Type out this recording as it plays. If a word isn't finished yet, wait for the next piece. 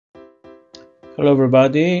Hello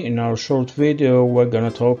everybody, in our short video we're gonna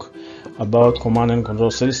talk about command and control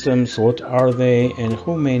systems, what are they and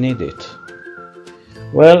who may need it.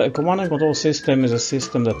 Well, a command and control system is a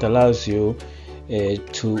system that allows you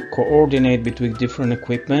to coordinate between different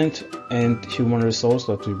equipment and human resource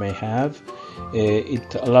that we may have.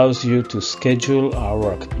 It allows you to schedule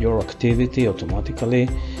your activity automatically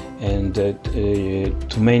and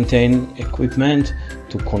to maintain equipment,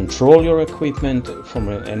 to control your equipment from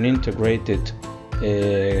an integrated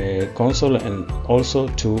console, and also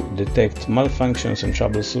to detect malfunctions and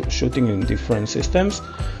troubleshooting in different systems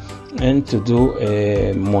and to do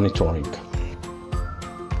monitoring.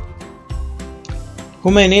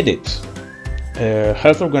 Who may need it?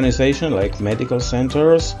 Health organizations like medical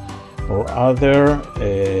centers or other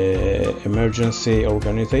emergency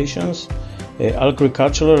organizations,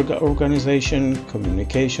 agricultural organization,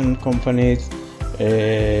 communication companies,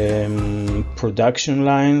 production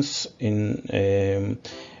lines, in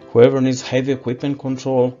whoever needs heavy equipment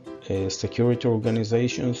control, security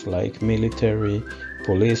organizations like military,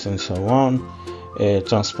 police, and so on,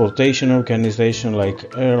 transportation organization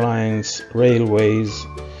like airlines, railways,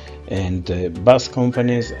 and bus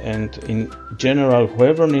companies, and in general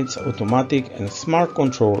whoever needs automatic and smart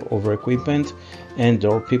control over equipment and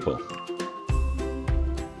or people.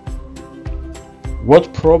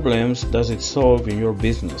 What problems does it solve in your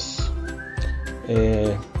business?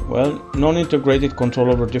 Well, non-integrated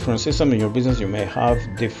control over different systems in your business. You may have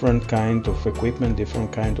different kind of equipment,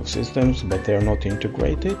 different kind of systems, but they are not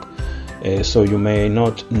integrated. So you may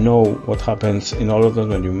not know what happens in all of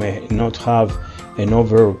them, and you may not have an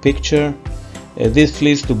overall picture. This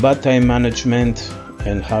leads to bad time management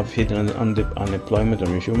and have hidden unemployment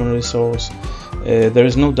on your human resource. There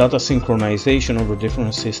is no data synchronization over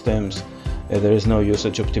different systems. There is no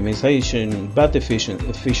usage optimization, bad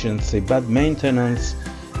efficiency, bad maintenance,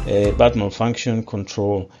 bad malfunction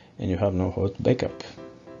control, and you have no hot backup.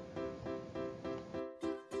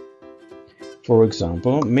 For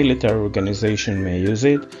example, military organization may use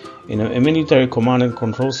it. A military command and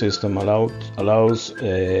control system allows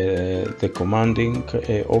the commanding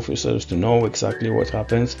officers to know exactly what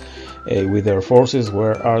happens with their forces,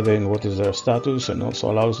 where are they and what is their status, and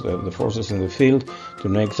also allows the forces in the field to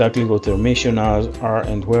know exactly what their mission are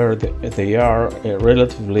and where they are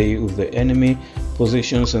relatively with the enemy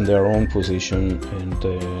positions and their own position and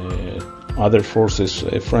other forces,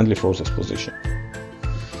 friendly forces position.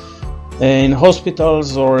 In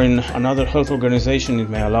hospitals or in another health organization, it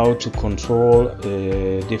may allow to control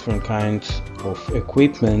different kinds of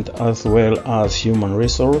equipment as well as human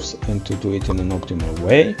resource, and to do it in an optimal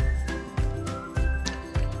way.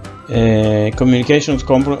 In a communication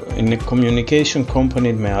company,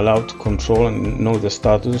 it may allow to control and know the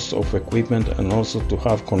status of equipment, and also to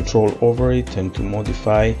have control over it and to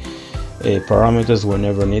modify parameters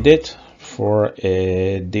whenever needed for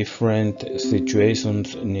different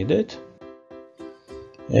situations needed.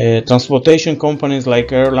 Transportation companies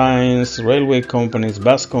like airlines, railway companies,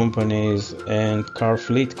 bus companies, and car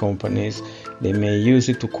fleet companies, they may use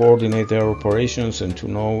it to coordinate their operations and to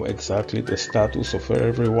know exactly the status of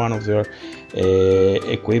every one of their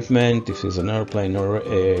equipment. If it's an airplane or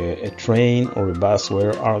a train or a bus,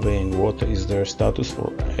 where are they and what is their status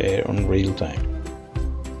for on real time.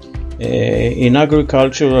 In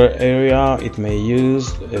agricultural area, it may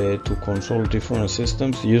use to control different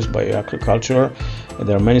systems used by agriculture.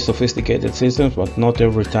 There are many sophisticated systems, but not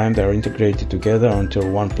every time they are integrated together onto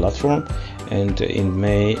one platform, and it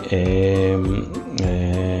may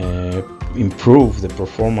improve the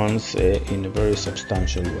performance in a very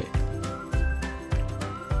substantial way.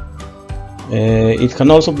 It can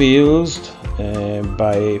also be used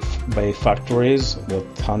by factories that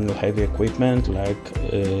handle heavy equipment like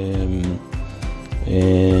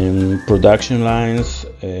production lines,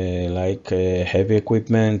 like heavy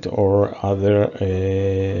equipment, or other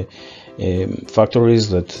factories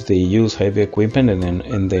that they use heavy equipment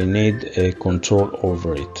and they need control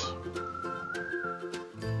over it.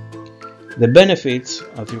 The benefits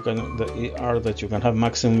are that you can have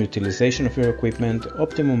maximum utilization of your equipment,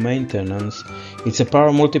 optimum maintenance. It's a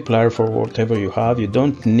power multiplier for whatever you have. You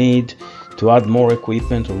don't need to add more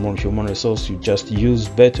equipment or more human resource. You just use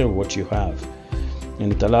better what you have,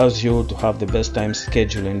 and it allows you to have the best time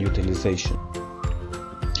schedule and utilization.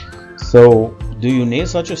 So, do you need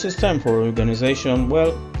such a system for your organization?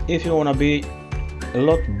 Well, if you want to be a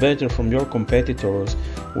lot better from your competitors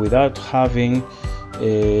without having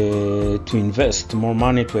to invest more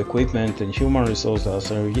money to equipment and human resources,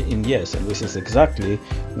 yes, and this is exactly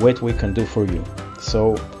what we can do for you.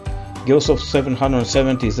 So Geosoft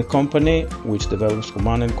 770 is a company which develops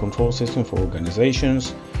command and control system for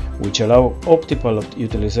organizations. which allow optimal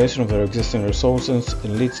utilization of their existing resources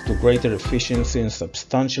and leads to greater efficiency and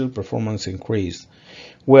substantial performance increase.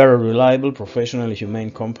 We are a reliable, professional,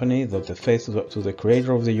 humane company that the faith to the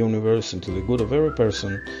creator of the universe and to the good of every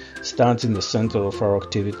person stands in the center of our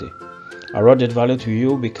activity. Our added value to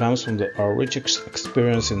you becomes from our rich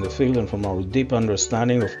experience in the field and from our deep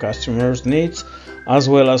understanding of customers' needs, as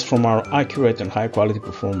well as from our accurate and high-quality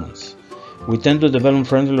performance. We tend to develop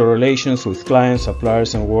friendly relations with clients,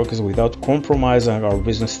 suppliers, and workers without compromising our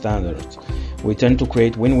business standards. We tend to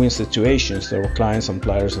create win-win situations for our clients,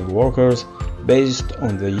 suppliers, and workers based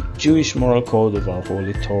on the Jewish moral code of our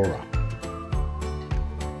Holy Torah.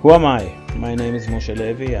 Who am I? My name is Moshe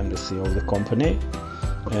Levi. I'm the CEO of the company.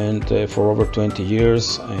 And for over 20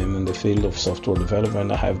 years, I am in the field of software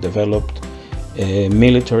development. I have developed a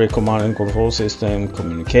military command and control system,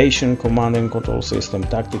 communication command and control system,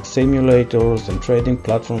 tactic simulators, and trading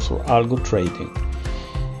platforms for algo trading.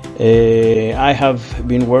 I have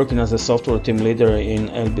been working as a software team leader in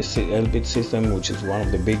Elbit system, which is one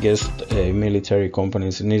of the biggest military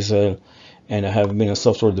companies in Israel, and I have been a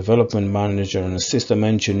software development manager and a system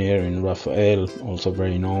engineer in Rafael, also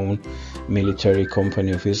very known military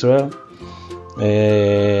company of Israel.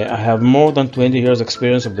 I have more than 20 years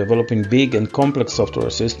experience of developing big and complex software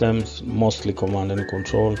systems, mostly command and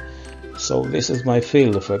control. So this is my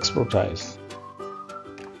field of expertise.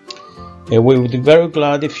 We would be very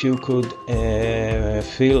glad if you could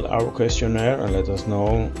fill our questionnaire and let us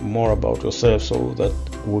know more about yourself so that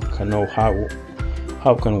we can know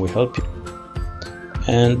how can we help you.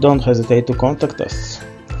 And don't hesitate to contact us.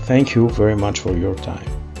 Thank you very much for your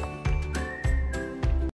time.